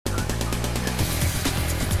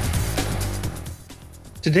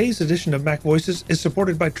Today's edition of Mac Voices is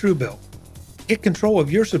supported by Truebill. Get control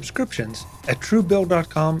of your subscriptions at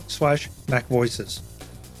truebill.com/MacVoices.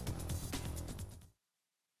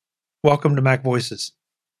 Welcome to Mac Voices.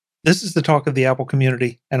 This is the talk of the Apple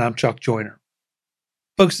community, and I'm Chuck Joyner.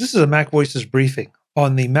 Folks, this is a Mac Voices briefing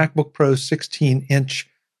on the MacBook Pro 16-inch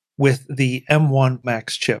with the M1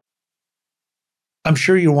 Max chip. I'm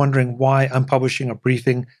sure you're wondering why I'm publishing a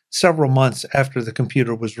briefing several months after the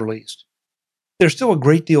computer was released. There's still a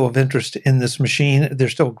great deal of interest in this machine.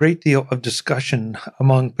 There's still a great deal of discussion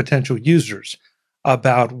among potential users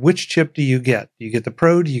about which chip do you get. Do you get the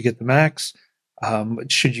Pro? Do you get the Max?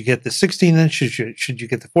 Should you get the 16-inch? Should you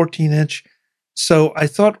get the 14-inch? So I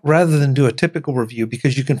thought rather than do a typical review,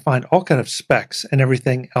 because you can find all kind of specs and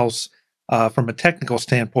everything else from a technical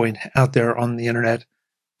standpoint out there on the internet,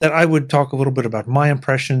 that I would talk a little bit about my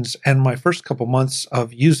impressions and my first couple months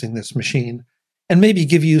of using this machine, and maybe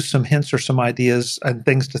give you some hints or some ideas and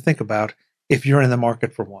things to think about if you're in the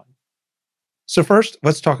market for one. So first,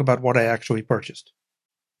 let's talk about what I actually purchased.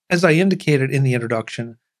 As I indicated in the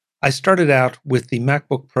introduction, I started out with the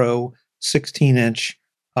MacBook Pro 16-inch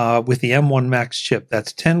with the M1 Max chip.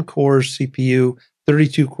 That's 10 cores CPU,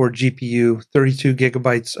 32-core GPU, 32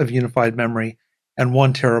 gigabytes of unified memory, and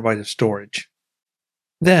 1 terabyte of storage.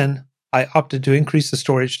 Then I opted to increase the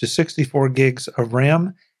storage to 64 gigs of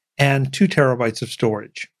RAM and 2 terabytes of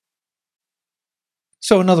storage.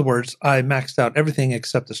 So in other words, I maxed out everything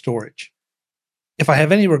except the storage. If I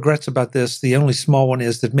have any regrets about this, the only small one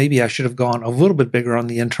is that maybe I should have gone a little bit bigger on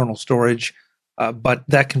the internal storage, but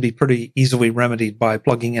that can be pretty easily remedied by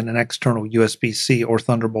plugging in an external USB-C or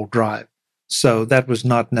Thunderbolt drive. So that was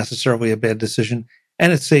not necessarily a bad decision,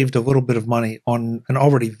 and it saved a little bit of money on an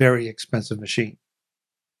already very expensive machine.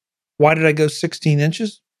 Why did I go 16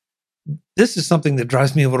 inches? This is something that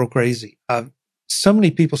drives me a little crazy. So many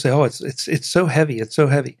people say, "Oh, it's so heavy. It's so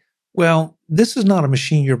heavy." Well, this is not a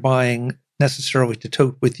machine you're buying necessarily to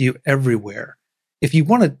tote with you everywhere. If you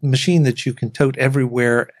want a machine that you can tote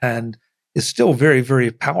everywhere and is still very, very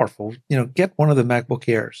powerful, get one of the MacBook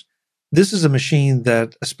Airs. This is a machine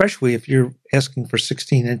that, especially if you're asking for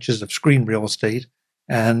 16 inches of screen real estate,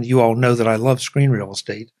 and you all know that I love screen real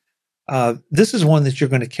estate, this is one that you're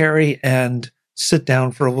going to carry and sit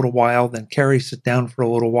down for a little while, then carry, sit down for a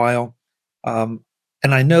little while. And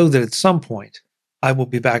I know that at some point I will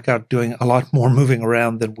be back out doing a lot more moving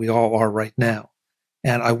around than we all are right now.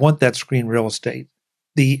 And I want that screen real estate.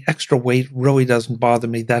 The extra weight really doesn't bother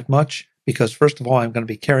me that much because, first of all, I'm going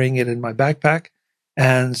to be carrying it in my backpack.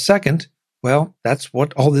 And second, well, that's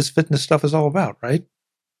what all this fitness stuff is all about, right?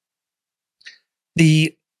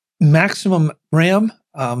 The maximum RAM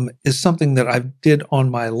is something that I did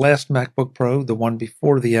on my last MacBook Pro, the one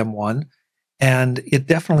before the M1, and it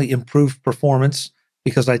definitely improved performance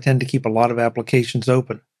because I tend to keep a lot of applications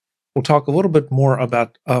open. We'll talk a little bit more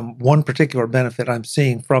about one particular benefit I'm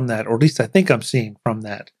seeing from that, or at least I think I'm seeing from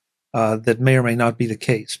that, that may or may not be the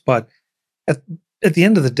case. But at the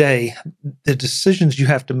end of the day, the decisions you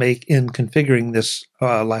have to make in configuring this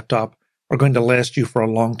laptop are going to last you for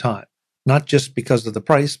a long time. Not just because of the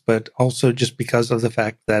price, but also just because of the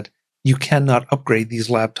fact that you cannot upgrade these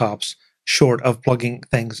laptops short of plugging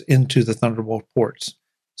things into the Thunderbolt ports.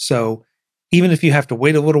 So even if you have to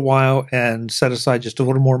wait a little while and set aside just a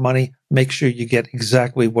little more money, make sure you get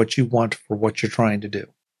exactly what you want for what you're trying to do.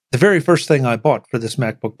 The very first thing I bought for this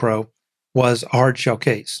MacBook Pro was a hard shell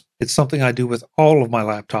case. It's something I do with all of my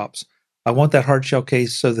laptops. I want that hard shell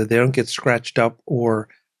case so that they don't get scratched up or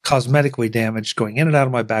cosmetically damaged going in and out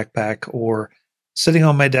of my backpack or sitting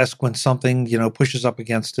on my desk when something, pushes up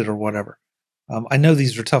against it or whatever. I know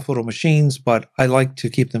these are tough little machines, but I like to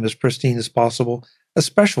keep them as pristine as possible,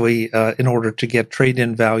 especially in order to get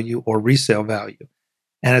trade-in value or resale value.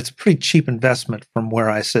 And it's a pretty cheap investment from where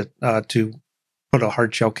I sit to put a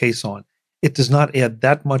hard shell case on. It does not add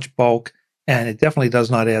that much bulk, and it definitely does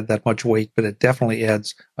not add that much weight, but it definitely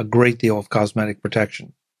adds a great deal of cosmetic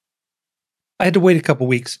protection. I had to wait a couple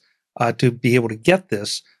weeks to be able to get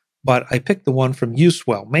this, but I picked the one from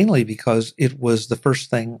Usewell, mainly because it was the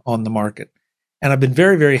first thing on the market. And I've been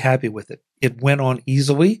very, very happy with it. It went on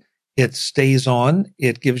easily. It stays on.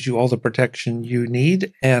 It gives you all the protection you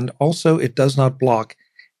need. And also, it does not block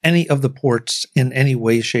any of the ports in any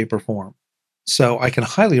way, shape, or form. So I can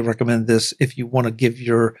highly recommend this if you want to give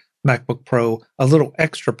your MacBook Pro a little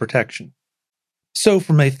extra protection. So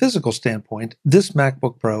from a physical standpoint, this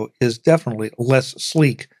MacBook Pro is definitely less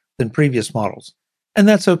sleek than previous models. And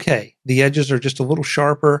that's okay. The edges are just a little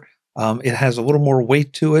sharper. It has a little more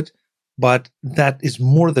weight to it, but that is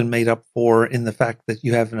more than made up for in the fact that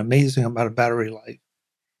you have an amazing amount of battery life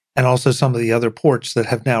and also some of the other ports that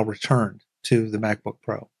have now returned. to the MacBook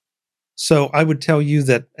Pro. So I would tell you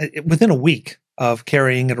that within a week of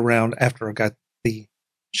carrying it around after I got the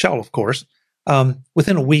shell, of course,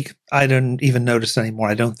 within a week, I didn't even notice anymore.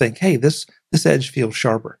 I don't think, hey, this edge feels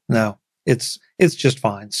sharper. No, it's just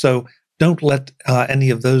fine. So don't let any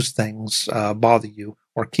of those things bother you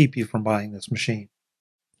or keep you from buying this machine.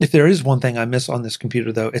 If there is one thing I miss on this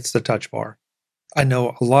computer, though, it's the touch bar. I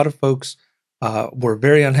know a lot of folks were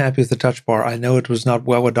very unhappy with the touch bar. I know it was not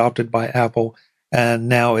well adopted by Apple, and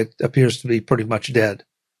now it appears to be pretty much dead.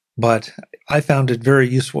 But I found it very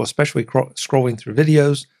useful, especially scrolling through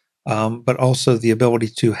videos, but also the ability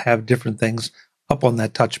to have different things up on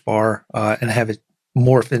that touch bar and have it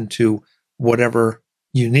morph into whatever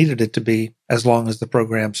you needed it to be, as long as the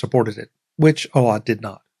program supported it, which a lot did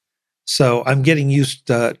not. So I'm getting used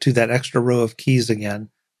to that extra row of keys again.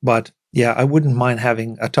 But yeah, I wouldn't mind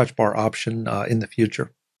having a touch bar option in the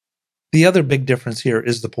future. The other big difference here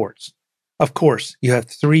is the ports. Of course, you have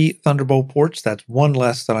 3 Thunderbolt ports. That's one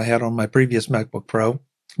less than I had on my previous MacBook Pro.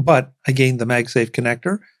 But I gained the MagSafe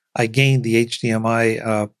connector. I gained the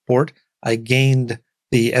HDMI port. I gained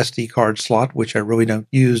the SD card slot, which I really don't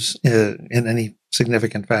use in any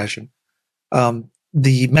significant fashion.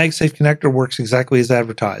 The MagSafe connector works exactly as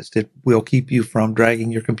advertised. It will keep you from dragging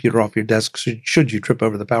your computer off your desk should you trip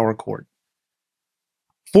over the power cord.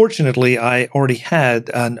 Fortunately, I already had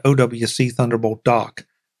an OWC Thunderbolt dock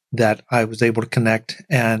that I was able to connect,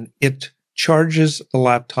 and it charges the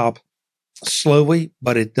laptop slowly,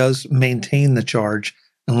 but it does maintain the charge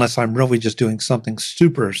unless I'm really just doing something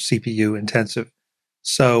super CPU intensive.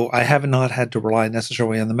 So I have not had to rely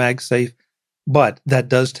necessarily on the MagSafe, but that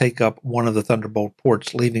does take up one of the Thunderbolt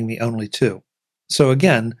ports, leaving me only 2. So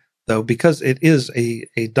again, though, because it is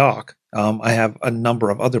a dock, I have a number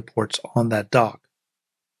of other ports on that dock.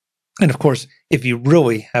 And of course, if you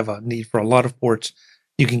really have a need for a lot of ports,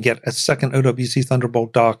 you can get a second OWC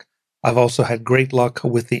Thunderbolt dock. I've also had great luck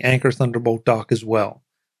with the Anker Thunderbolt dock as well.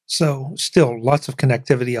 So still lots of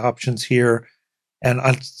connectivity options here. And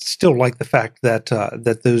I still like the fact that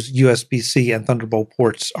that those USB-C and Thunderbolt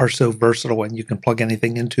ports are so versatile, and you can plug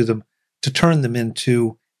anything into them to turn them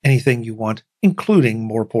into anything you want, including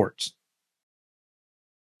more ports.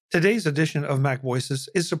 Today's edition of Mac Voices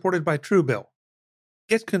is supported by Truebill.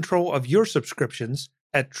 Get control of your subscriptions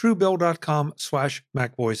at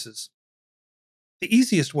truebill.com/MacVoices. The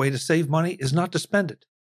easiest way to save money is not to spend it.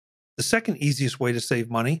 The second easiest way to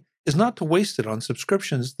save money is not to waste it on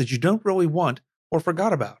subscriptions that you don't really want or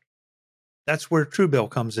forgot about. That's where Truebill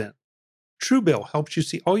comes in. Truebill helps you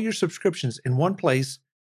see all your subscriptions in one place,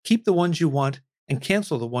 keep the ones you want, and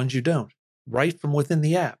cancel the ones you don't, right from within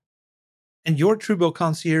the app. And your Truebill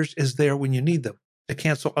concierge is there when you need them to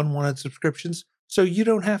cancel unwanted subscriptions, so you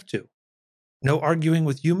don't have to. No arguing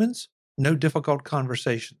with humans, no difficult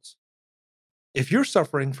conversations. If you're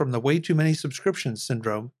suffering from the way too many subscriptions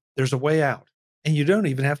syndrome, there's a way out, and you don't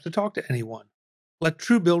even have to talk to anyone. Let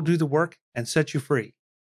Truebill do the work and set you free.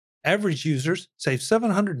 Average users save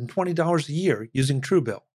 $720 a year using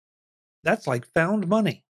Truebill. That's like found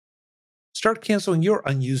money. Start canceling your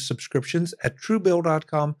unused subscriptions at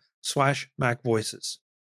truebill.com/MacVoices.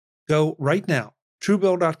 Go right now,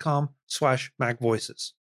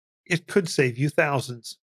 truebill.com/MacVoices. It could save you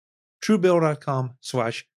thousands.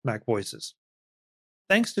 truebill.com/MacVoices.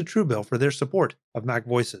 Thanks to Truebill for their support of Mac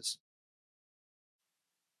Voices.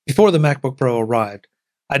 Before the MacBook Pro arrived,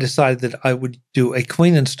 I decided that I would do a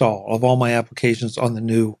clean install of all my applications on the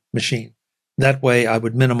new machine. That way, I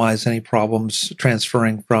would minimize any problems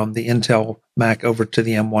transferring from the Intel Mac over to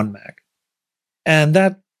the M1 Mac. And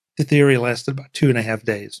that, the theory, lasted about 2.5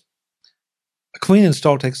 days. A clean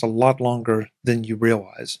install takes a lot longer than you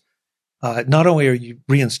realize. Not only are you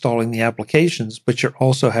reinstalling the applications, but you're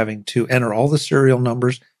also having to enter all the serial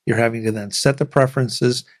numbers. You're having to then set the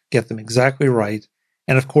preferences, get them exactly right.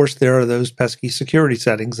 And of course, there are those pesky security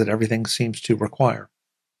settings that everything seems to require.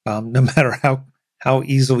 No matter how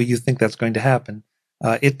easily you think that's going to happen,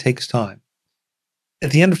 it takes time.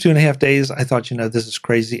 At the end of 2.5 days, I thought, this is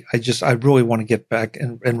crazy. I really want to get back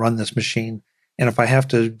and run this machine. And if I have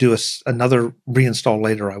to do another reinstall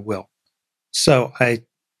later, I will. So I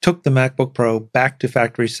took the MacBook Pro back to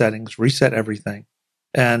factory settings, reset everything,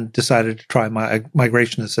 and decided to try my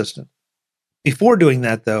Migration Assistant. Before doing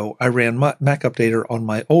that, though, I ran Mac Updater on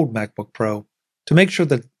my old MacBook Pro to make sure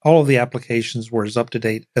that all of the applications were as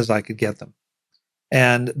up-to-date as I could get them.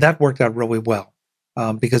 And that worked out really well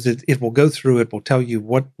because it will go through, it will tell you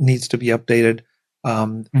what needs to be updated,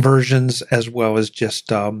 versions, as well as just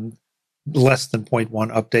less than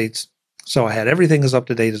 0.1 updates. So I had everything as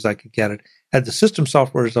up-to-date as I could get it, had the system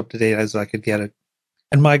software as up-to-date as I could get it,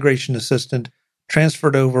 and Migration Assistant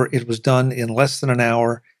transferred over. It was done in less than an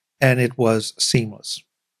hour, and it was seamless.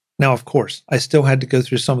 Now, of course, I still had to go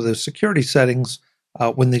through some of those security settings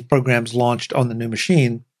when the programs launched on the new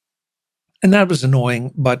machine, and that was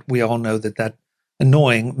annoying, but we all know that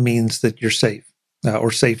annoying means that you're safe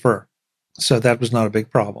or safer. So that was not a big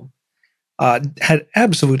problem. Had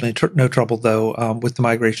absolutely no trouble, though, with the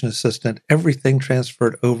Migration Assistant. Everything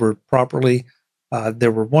transferred over properly.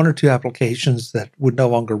 There were one or two applications that would no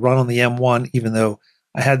longer run on the M1, even though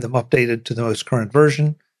I had them updated to the most current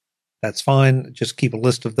version. That's fine. Just keep a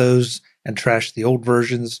list of those and trash the old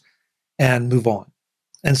versions and move on.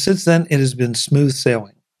 And since then, it has been smooth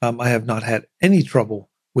sailing. I have not had any trouble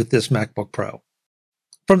with this MacBook Pro.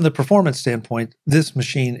 From the performance standpoint, this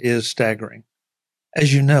machine is staggering.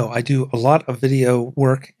 As you know, I do a lot of video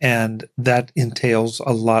work, and that entails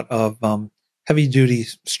a lot of heavy-duty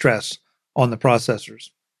stress on the processors.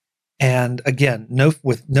 And again,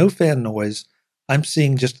 with no fan noise, I'm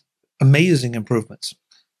seeing just amazing improvements.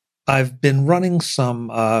 I've been running some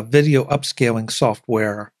video upscaling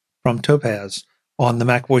software from Topaz on the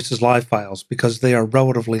Mac Voices Live files because they are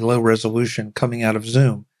relatively low resolution coming out of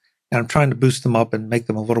Zoom. And I'm trying to boost them up and make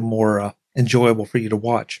them a little more enjoyable for you to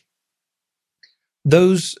watch.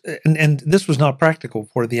 Those, and this was not practical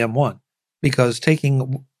for the M1 because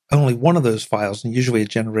taking only one of those files, and usually it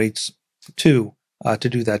generates two to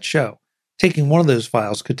do that show, taking one of those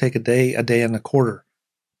files could take a day and a quarter,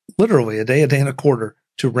 literally a day and a quarter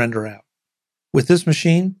to render out. With this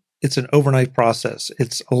machine, it's an overnight process.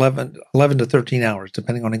 It's 11 to 13 hours,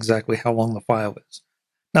 depending on exactly how long the file is.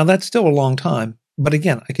 Now, that's still a long time, but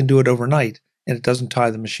again, I can do it overnight, and it doesn't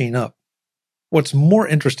tie the machine up. What's more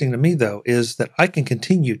interesting to me, though, is that I can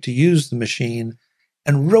continue to use the machine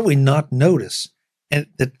and really not notice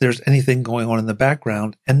that there's anything going on in the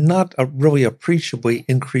background and not really appreciably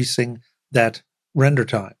increasing that render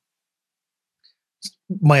time.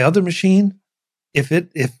 My other machine, if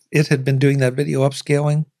it had been doing that video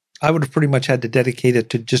upscaling, I would have pretty much had to dedicate it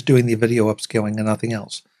to just doing the video upscaling and nothing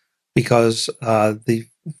else, because to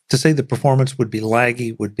say the performance would be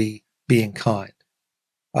laggy would be being kind.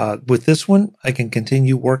 With this one, I can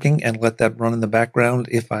continue working and let that run in the background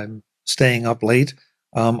if I'm staying up late,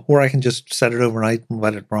 or I can just set it overnight and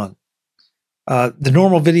let it run. The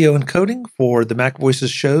normal video encoding for the Mac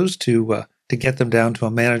Voices shows to get them down to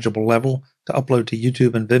a manageable level to upload to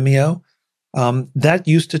YouTube and Vimeo, that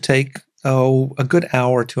used to take a good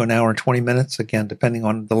hour to an hour and 20 minutes, again, depending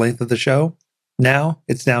on the length of the show. Now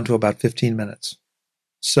it's down to about 15 minutes.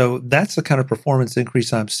 So that's the kind of performance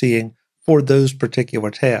increase I'm seeing for those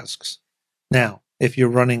particular tasks. Now, if you're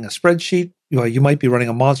running a spreadsheet, you might be running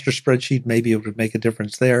a monster spreadsheet. Maybe it would make a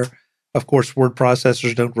difference there. Of course, word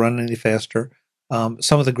processors don't run any faster.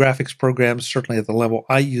 Some of the graphics programs, certainly at the level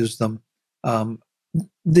I use them,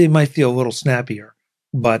 they might feel a little snappier,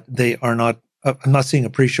 but they are not. I'm not seeing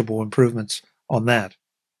appreciable improvements on that.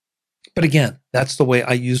 But again, that's the way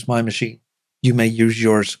I use my machine. You may use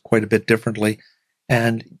yours quite a bit differently,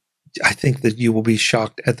 and I think that you will be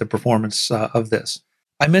shocked at the performance of this.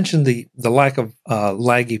 I mentioned the lack of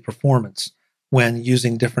laggy performance when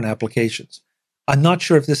using different applications. I'm not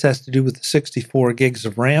sure if this has to do with the 64 gigs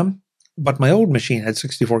of RAM, but my old machine had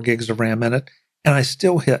 64 gigs of RAM in it, and I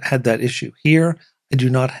still had that issue. Here, I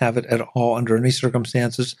do not have it at all under any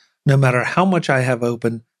circumstances, no matter how much I have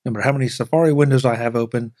open, no matter how many Safari windows I have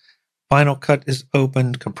open. Final Cut is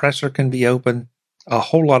open, Compressor can be open, a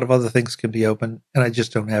whole lot of other things can be open, and I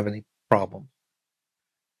just don't have any problem.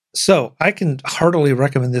 So I can heartily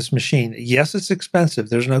recommend this machine. Yes, it's expensive.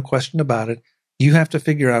 There's no question about it. You have to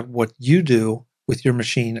figure out what you do with your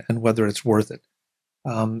machine and whether it's worth it.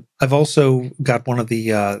 I've also got one of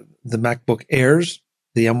the MacBook Airs,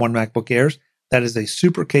 the M1 MacBook Airs. That is a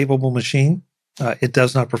super capable machine. It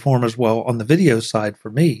does not perform as well on the video side for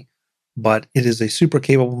me, but it is a super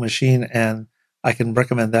capable machine, and I can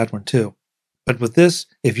recommend that one too. But with this,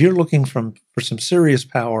 if you're looking for some serious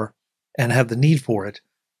power and have the need for it,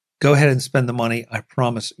 go ahead and spend the money. I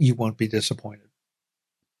promise you won't be disappointed.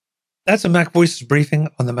 That's a Mac Voices briefing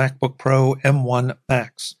on the MacBook Pro M1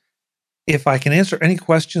 Max. If I can answer any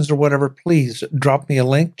questions or whatever, please drop me a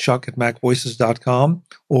link, chuck@macvoices.com,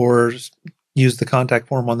 or use the contact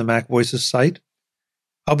form on the Mac Voices site.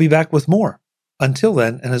 I'll be back with more. Until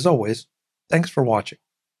then, and as always, thanks for watching.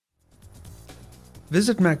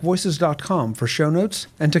 Visit macvoices.com for show notes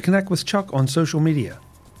and to connect with Chuck on social media.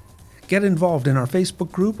 Get involved in our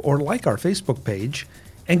Facebook group or like our Facebook page,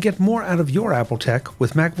 and get more out of your Apple tech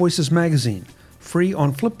with Mac Voices Magazine, free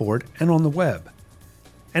on Flipboard and on the web.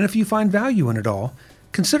 And if you find value in it all,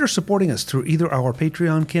 consider supporting us through either our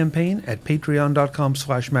Patreon campaign at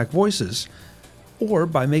patreon.com/MacVoices or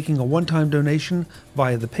by making a one-time donation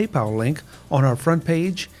via the PayPal link on our front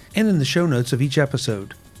page and in the show notes of each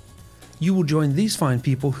episode. You will join these fine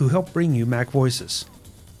people who help bring you Mac Voices.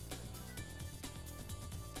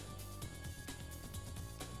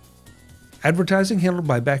 Advertising handled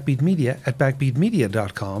by Backbeat Media at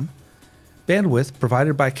backbeatmedia.com. Bandwidth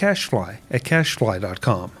provided by CacheFly at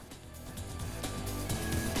cachefly.com.